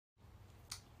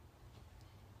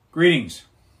Greetings.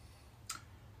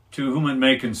 To whom it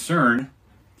may concern,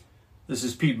 this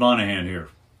is Pete Monahan here.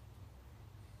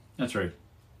 That's right,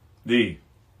 the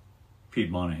Pete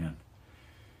Monahan.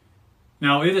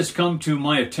 Now, it has come to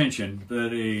my attention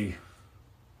that a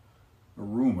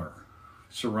rumor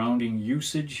surrounding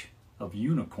usage of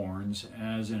unicorns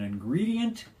as an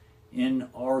ingredient in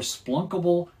our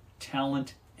Splunkable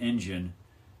Talent Engine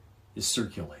is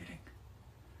circulating.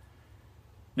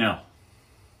 Now,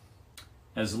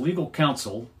 as legal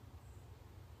counsel,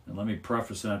 and let me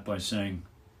preface that by saying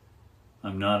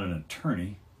I'm not an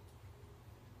attorney,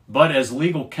 but as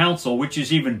legal counsel, which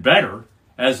is even better,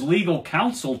 as legal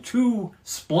counsel to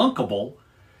Splunkable,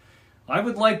 I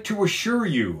would like to assure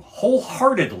you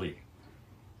wholeheartedly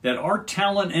that our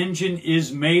talent engine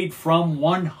is made from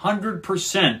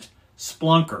 100%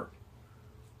 Splunker.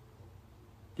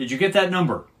 Did you get that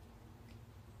number?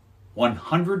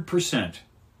 100%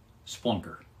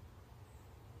 Splunker.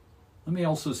 Let me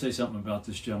also say something about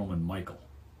this gentleman, Michael.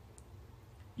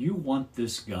 You want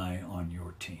this guy on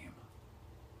your team.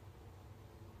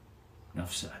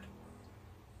 Enough said.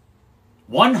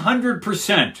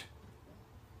 100%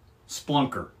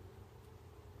 Splunker.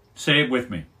 Say it with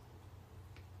me.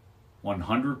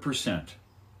 100%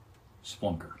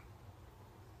 Splunker.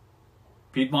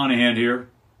 Pete Monahan here.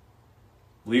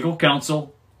 Legal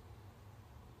counsel.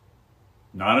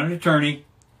 Not an attorney.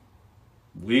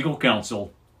 Legal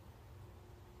counsel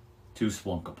to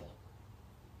Splunkable.